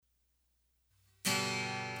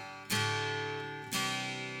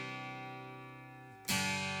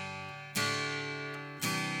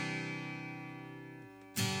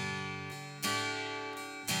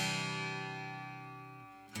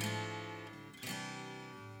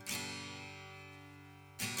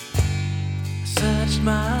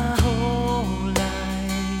my whole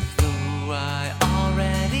life, though I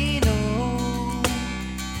already know.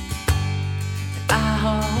 And I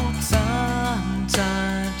hope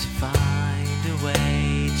sometime to find a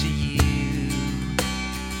way to you.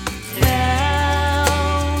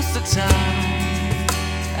 Now's the time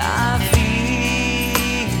I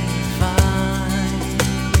feel fine.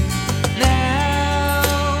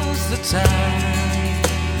 Now's the time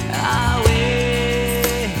I will.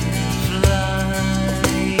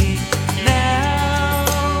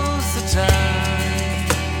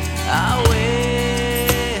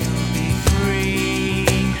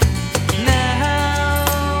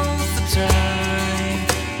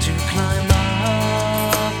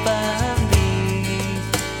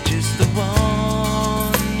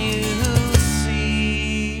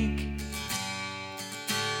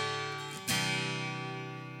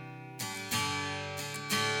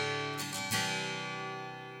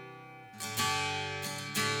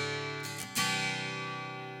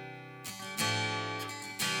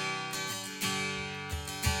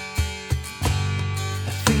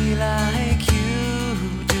 Like you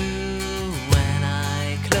do when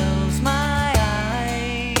I close my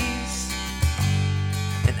eyes,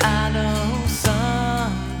 and I know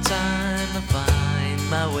sometime I'll find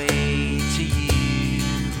my way to you.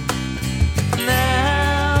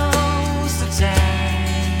 Now's the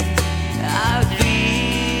time I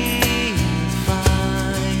feel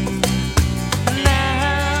fine.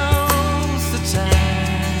 Now's the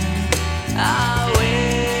time I will.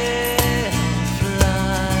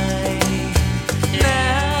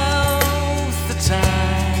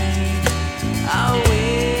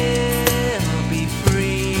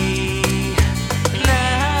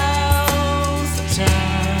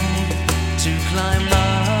 Climb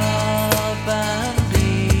up and be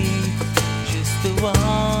just the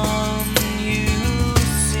one you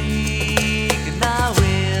seek, and I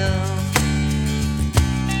will,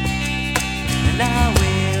 and I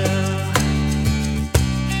will,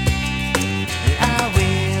 and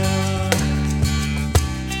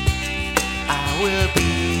I will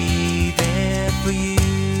be.